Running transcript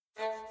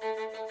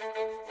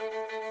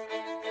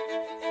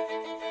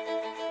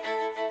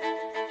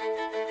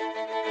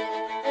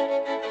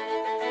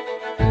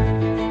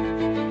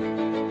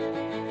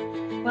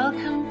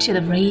to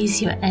the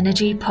Raise Your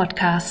Energy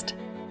podcast.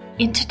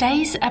 In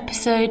today's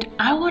episode,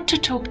 I want to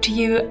talk to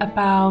you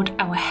about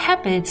our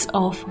habits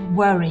of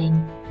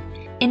worrying.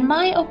 In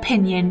my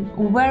opinion,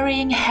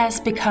 worrying has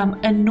become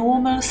a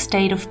normal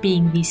state of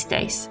being these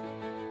days.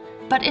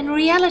 But in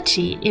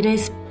reality, it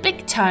is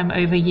big time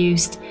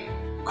overused,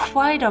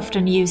 quite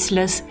often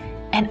useless,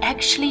 and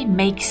actually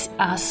makes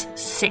us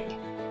sick.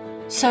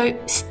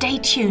 So stay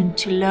tuned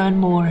to learn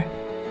more.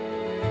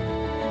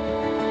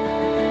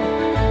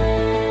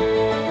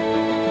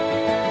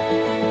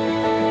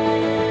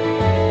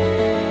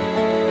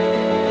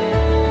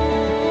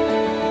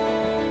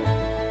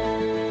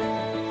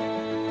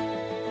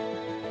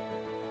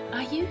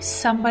 Are you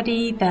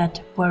somebody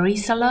that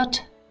worries a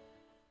lot?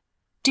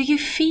 Do you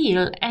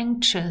feel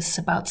anxious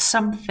about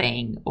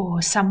something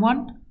or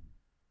someone?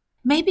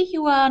 Maybe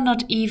you are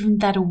not even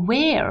that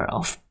aware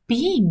of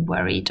being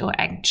worried or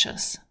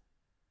anxious.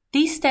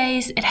 These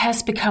days it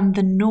has become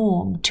the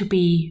norm to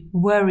be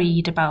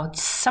worried about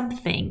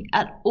something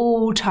at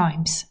all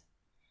times.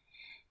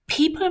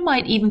 People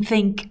might even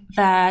think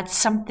that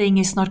something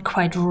is not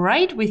quite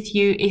right with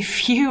you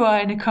if you are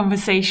in a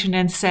conversation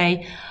and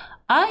say,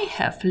 "I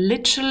have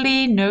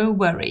literally no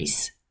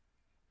worries."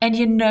 And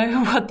you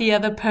know what the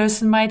other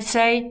person might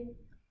say?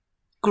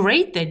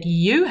 "Great that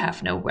you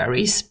have no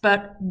worries,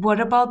 but what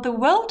about the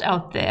world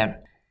out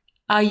there?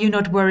 Are you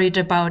not worried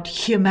about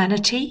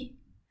humanity?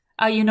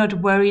 Are you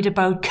not worried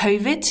about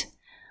COVID?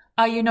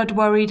 Are you not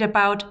worried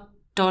about ...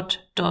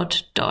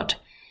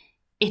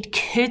 It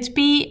could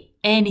be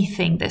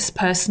anything this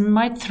person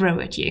might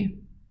throw at you.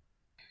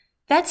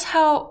 That's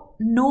how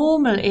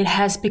normal it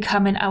has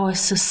become in our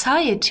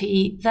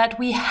society that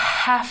we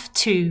have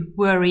to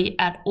worry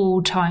at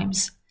all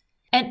times.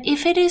 And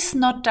if it is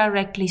not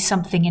directly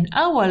something in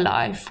our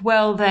life,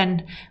 well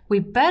then we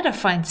better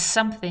find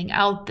something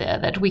out there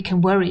that we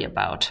can worry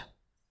about.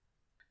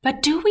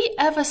 But do we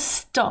ever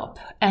stop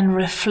and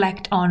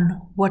reflect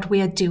on what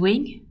we are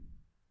doing?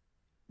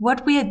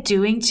 What we are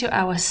doing to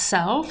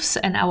ourselves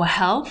and our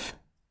health?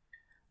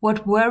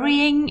 What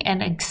worrying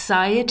and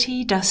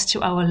anxiety does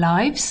to our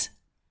lives?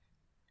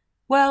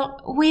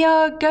 Well, we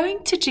are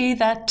going to do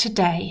that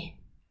today.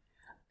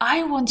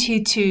 I want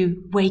you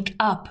to wake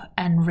up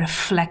and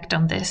reflect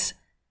on this.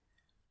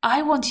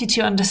 I want you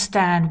to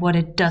understand what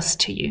it does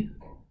to you.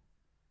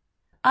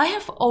 I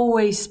have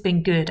always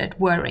been good at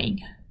worrying.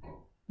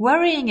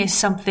 Worrying is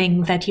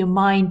something that your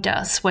mind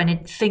does when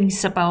it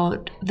thinks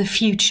about the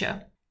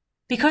future.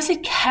 Because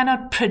it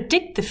cannot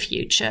predict the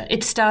future,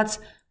 it starts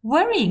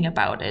worrying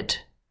about it.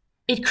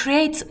 It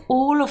creates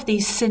all of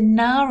these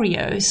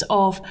scenarios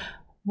of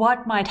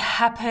what might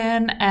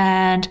happen,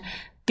 and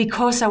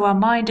because our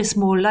mind is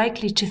more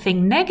likely to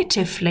think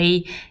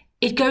negatively,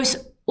 it goes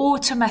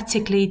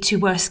automatically to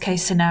worst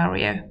case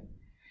scenario.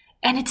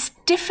 And it's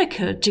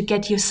difficult to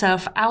get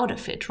yourself out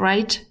of it,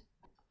 right?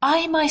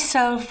 I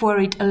myself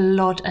worried a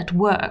lot at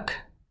work.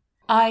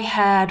 I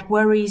had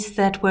worries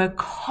that were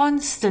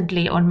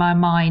constantly on my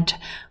mind.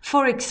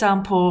 For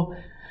example,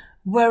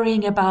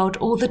 worrying about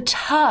all the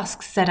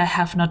tasks that I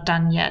have not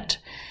done yet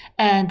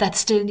and that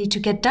still need to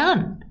get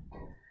done.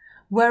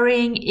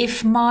 Worrying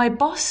if my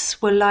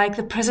boss will like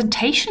the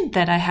presentation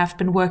that I have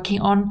been working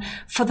on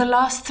for the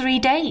last 3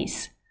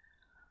 days.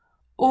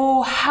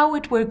 Or how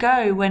it will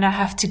go when I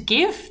have to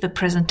give the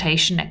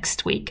presentation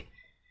next week.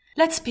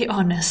 Let's be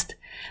honest,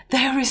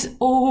 there is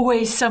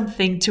always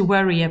something to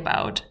worry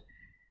about.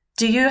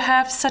 Do you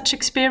have such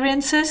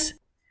experiences?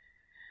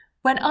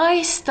 When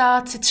I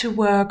started to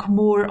work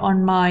more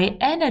on my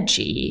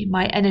energy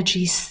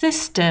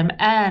system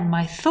and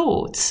my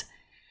thoughts,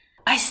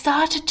 I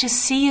started to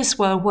see as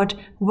well what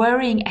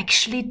worrying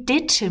actually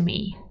did to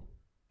me.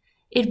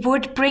 It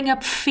would bring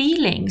up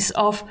feelings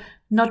of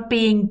not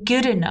being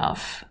good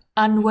enough,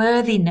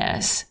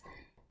 unworthiness,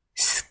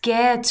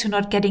 scared to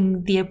not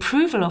getting the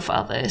approval of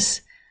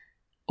others,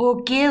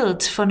 or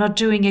guilt for not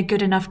doing a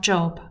good enough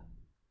job.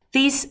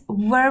 These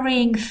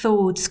worrying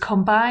thoughts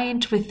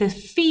combined with the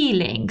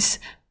feelings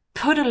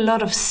put a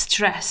lot of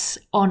stress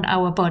on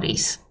our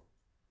bodies.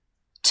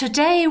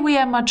 Today we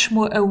are much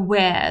more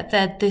aware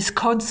that this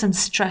constant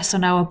stress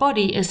on our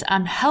body is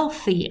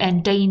unhealthy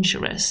and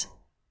dangerous.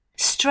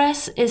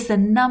 Stress is the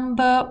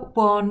number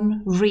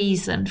one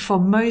reason for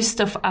most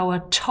of our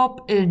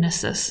top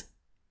illnesses.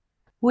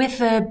 With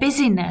the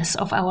busyness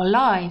of our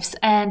lives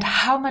and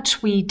how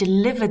much we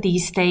deliver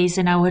these days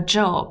in our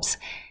jobs,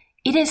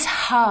 it is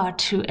hard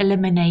to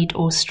eliminate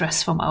all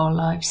stress from our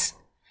lives.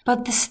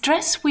 But the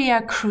stress we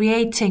are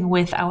creating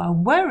with our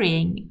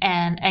worrying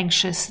and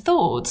anxious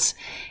thoughts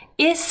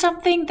is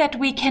something that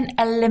we can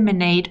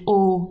eliminate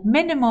or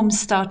minimum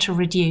start to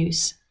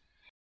reduce.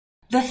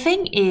 The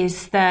thing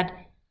is that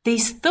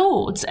these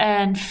thoughts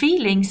and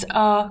feelings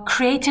are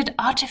created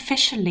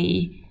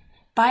artificially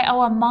by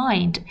our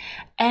mind,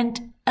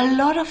 and a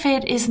lot of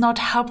it is not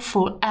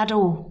helpful at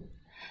all.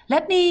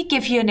 Let me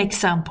give you an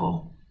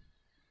example.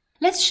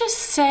 Let's just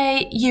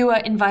say you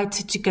are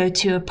invited to go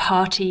to a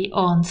party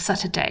on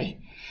Saturday,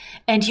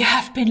 and you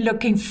have been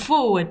looking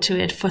forward to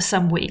it for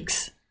some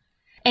weeks.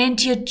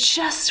 and you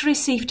just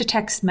received a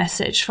text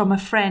message from a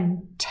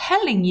friend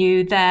telling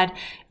you that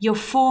your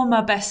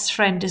former best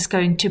friend is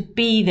going to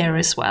be there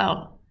as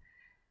well.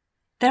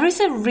 There is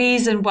a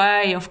reason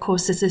why, of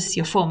course, this is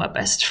your former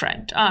best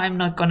friend. I'm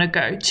not going to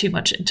go too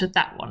much into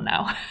that one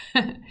now.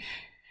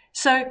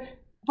 So,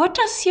 what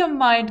does your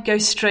mind go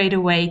straight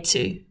away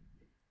to?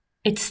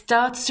 It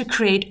starts to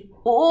create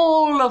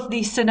all of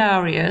these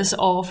scenarios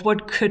of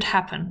what could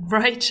happen,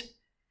 right?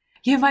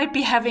 You might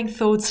be having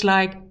thoughts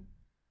like,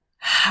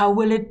 how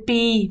will it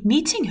be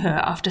meeting her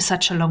after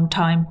such a long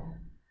time?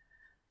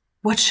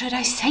 What should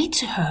I say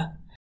to her?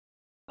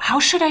 How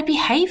should I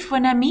behave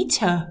when I meet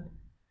her?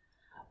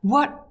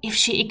 What if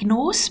she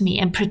ignores me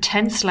and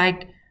pretends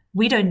like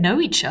we don't know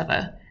each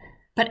other,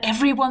 but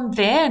everyone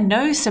there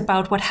knows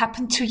about what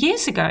happened 2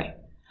 years ago?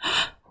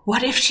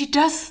 What if she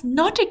does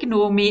not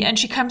ignore me and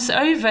she comes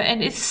over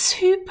and is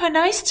super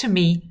nice to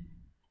me,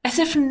 as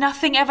if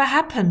nothing ever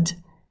happened?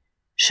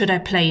 Should I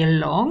play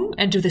along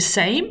and do the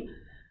same?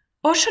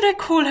 Or should I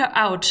call her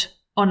out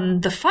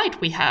on the fight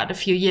we had a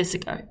few years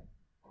ago?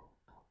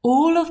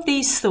 All of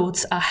these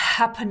thoughts are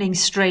happening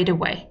straight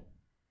away,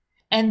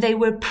 and they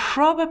will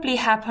probably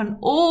happen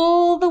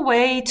all the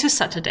way to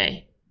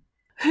Saturday.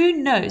 Who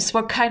knows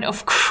what kind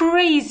of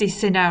crazy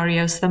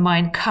scenarios the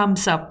mind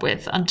comes up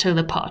with until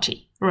the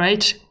party,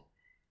 right?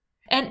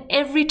 And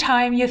every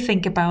time you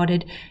think about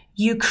it,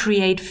 you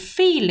create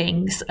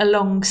feelings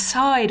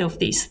alongside of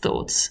these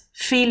thoughts.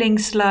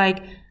 Feelings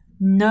like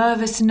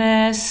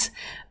nervousness,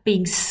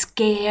 being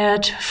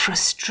scared,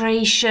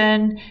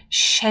 frustration,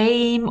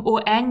 shame,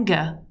 or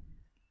anger.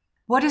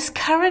 What is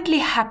currently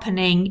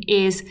happening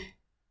is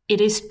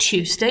it is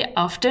Tuesday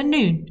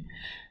afternoon.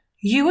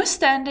 You are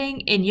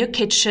standing in your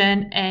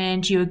kitchen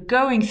and you're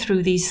going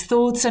through these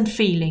thoughts and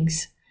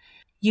feelings.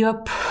 You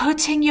are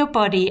putting your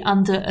body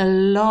under a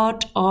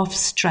lot of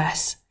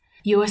stress.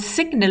 You are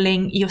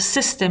signaling your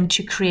system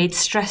to create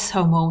stress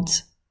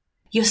hormones.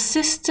 Your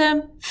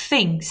system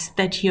thinks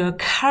that you're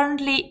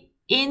currently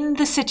in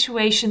the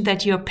situation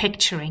that you're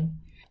picturing,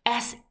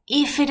 as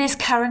if it is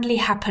currently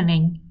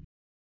happening.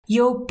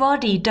 Your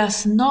body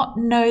does not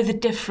know the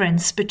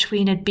difference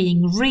between it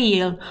being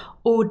real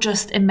or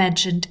just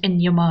imagined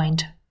in your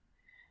mind.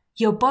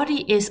 Your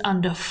body is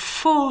under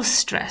full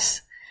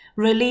stress,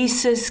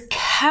 releases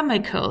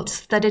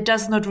chemicals that it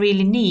does not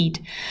really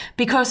need,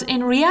 because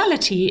in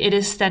reality it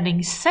is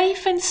standing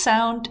safe and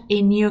sound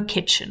in your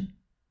kitchen.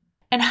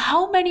 And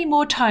how many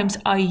more times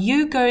are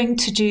you going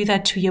to do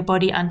that to your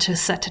body until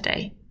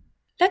Saturday?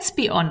 Let's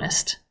be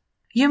honest.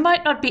 You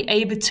might not be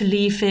able to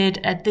leave it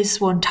at this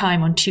one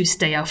time on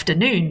Tuesday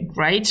afternoon,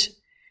 right?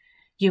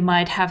 You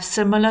might have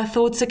similar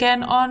thoughts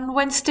again on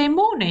Wednesday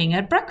morning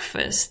at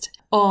breakfast,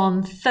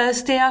 on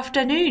Thursday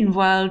afternoon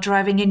while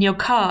driving in your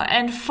car,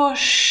 and for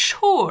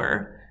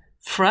sure,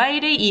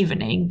 Friday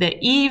evening, the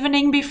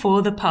evening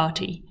before the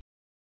party.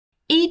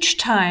 Each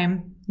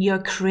time,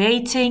 you're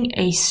creating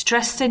a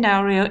stress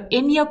scenario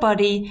in your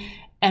body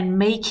and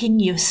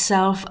making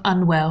yourself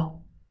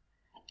unwell.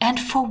 And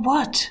for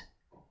what?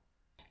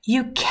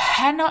 You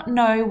cannot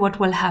know what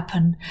will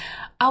happen.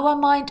 Our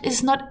mind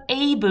is not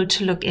able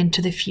to look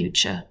into the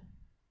future.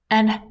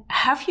 And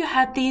have you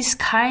had these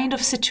kind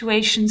of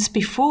situations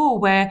before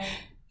where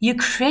you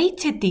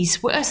created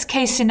these worst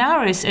case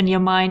scenarios in your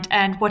mind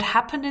and what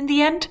happened in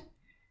the end?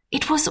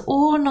 It was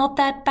all not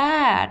that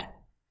bad.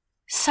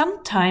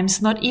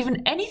 Sometimes not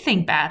even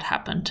anything bad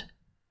happened.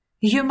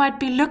 You might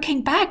be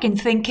looking back and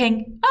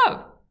thinking,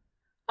 oh,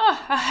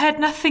 I had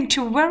nothing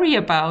to worry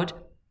about.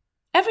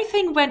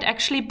 Everything went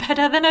actually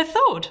better than I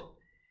thought.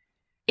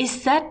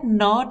 Is that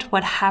not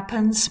what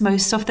happens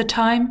most of the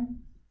time?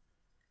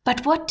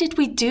 But what did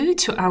we do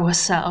to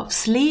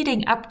ourselves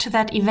leading up to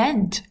that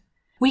event?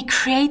 We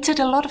created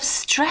a lot of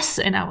stress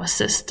in our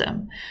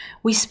system.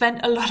 We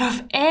spent a lot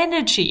of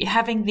energy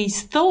having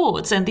these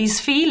thoughts and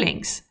these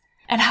feelings.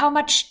 And how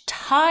much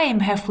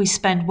time have we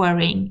spent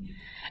worrying?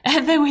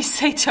 And then we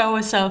say to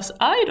ourselves,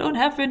 I don't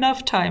have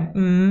enough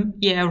time.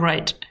 Yeah,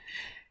 right.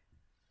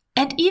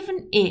 And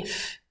even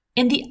if,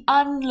 in the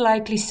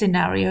unlikely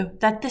scenario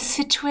that the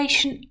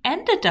situation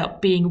ended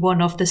up being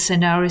one of the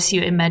scenarios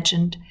you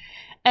imagined,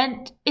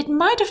 and it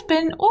might have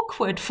been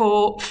awkward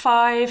for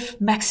 5,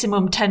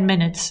 maximum 10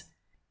 minutes,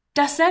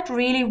 does that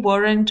really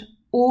warrant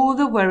all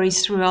the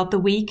worries throughout the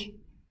week?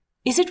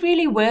 Is it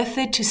really worth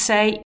it to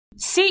say,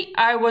 see,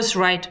 I was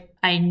right.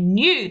 I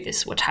knew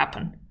this would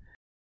happen.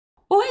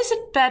 Or is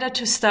it better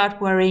to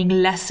start worrying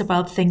less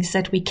about things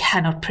that we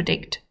cannot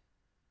predict?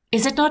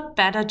 Is it not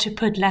better to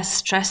put less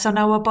stress on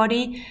our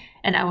body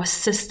and our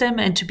system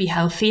and to be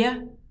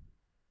healthier?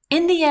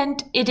 In the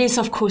end, it is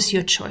of course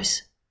your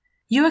choice.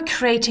 You are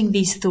creating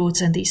these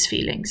thoughts and these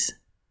feelings.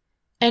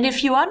 And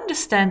if you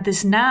understand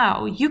this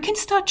now, you can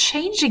start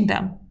changing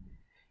them.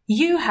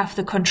 You have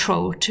the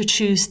control to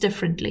choose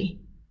differently.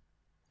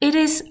 It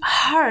is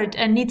hard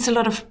and needs a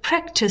lot of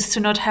practice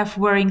to not have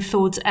worrying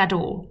thoughts at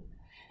all,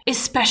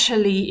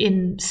 especially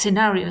in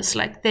scenarios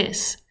like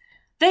this.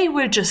 They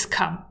will just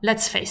come,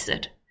 let's face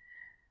it.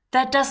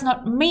 That does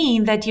not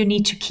mean that you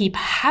need to keep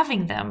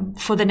having them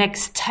for the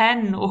next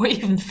 10 or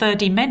even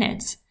 30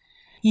 minutes.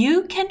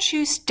 You can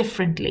choose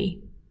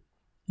differently.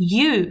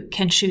 You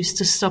can choose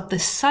to stop the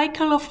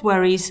cycle of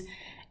worries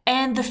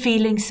and the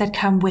feelings that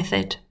come with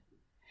it.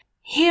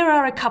 Here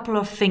are a couple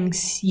of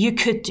things you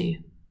could do.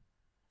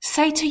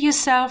 Say to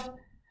yourself,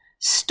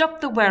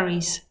 stop the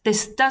worries.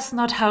 This does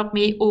not help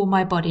me or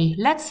my body.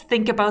 Let's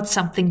think about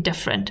something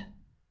different.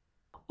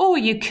 Or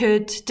you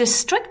could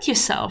distract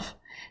yourself.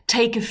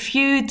 Take a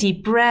few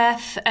deep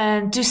breaths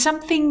and do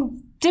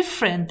something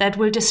different that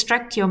will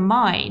distract your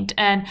mind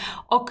and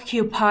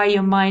occupy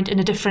your mind in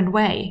a different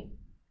way.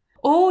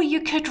 Or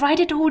you could write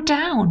it all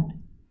down.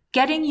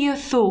 Getting your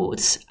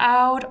thoughts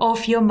out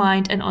of your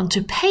mind and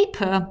onto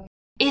paper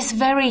is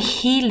very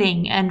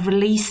healing and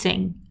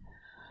releasing.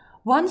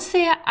 Once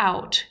they are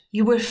out,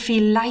 you will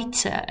feel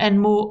lighter and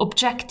more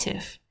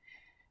objective.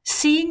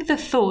 Seeing the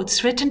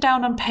thoughts written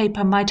down on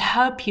paper might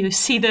help you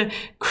see the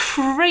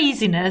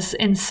craziness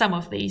in some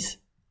of these.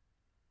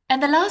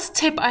 And the last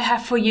tip I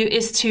have for you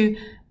is to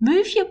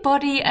move your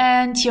body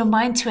and your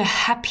mind to a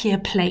happier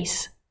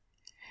place.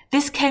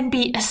 This can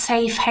be a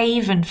safe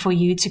haven for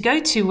you to go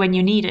to when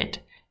you need it,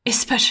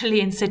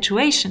 especially in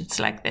situations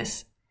like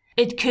this.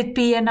 It could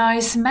be a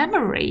nice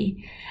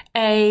memory,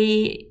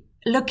 a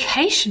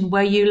location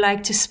where you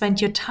like to spend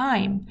your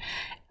time,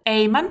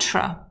 a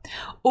mantra,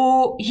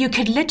 or you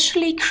could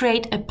literally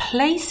create a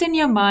place in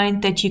your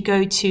mind that you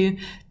go to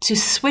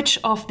switch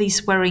off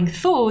these worrying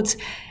thoughts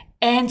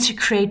and to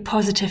create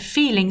positive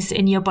feelings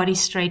in your body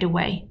straight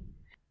away.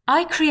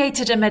 I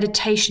created a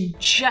meditation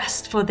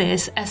just for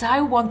this, as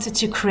I wanted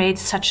to create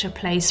such a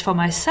place for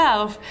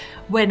myself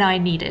when I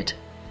need it.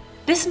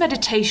 This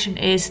meditation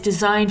is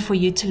designed for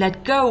you to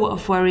let go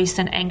of worries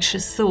and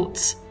anxious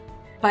thoughts.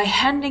 By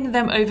handing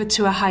them over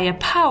to a higher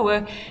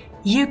power,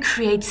 you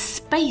create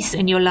space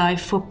in your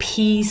life for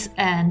peace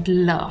and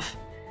love.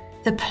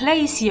 The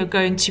place you're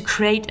going to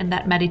create in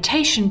that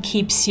meditation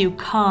keeps you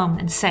calm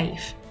and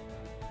safe.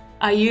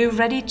 Are you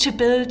ready to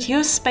build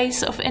your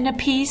space of inner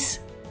peace?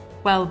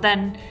 Well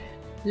then,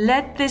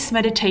 let this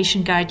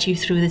meditation guide you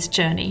through this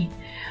journey.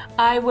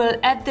 I will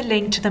add the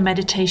link to the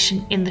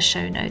meditation in the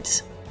show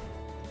notes.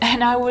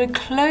 And I will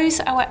close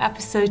our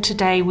episode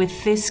today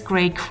with this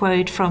great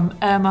quote from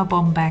Erma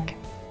Bombeck.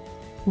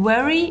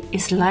 Worry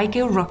is like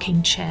a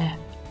rocking chair.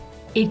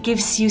 It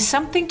gives you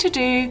something to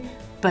do,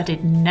 but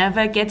it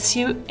never gets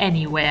you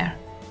anywhere.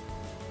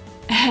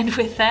 And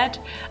with that,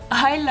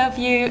 I love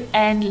you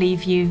and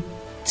leave you.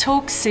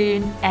 Talk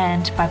soon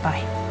and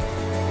bye-bye.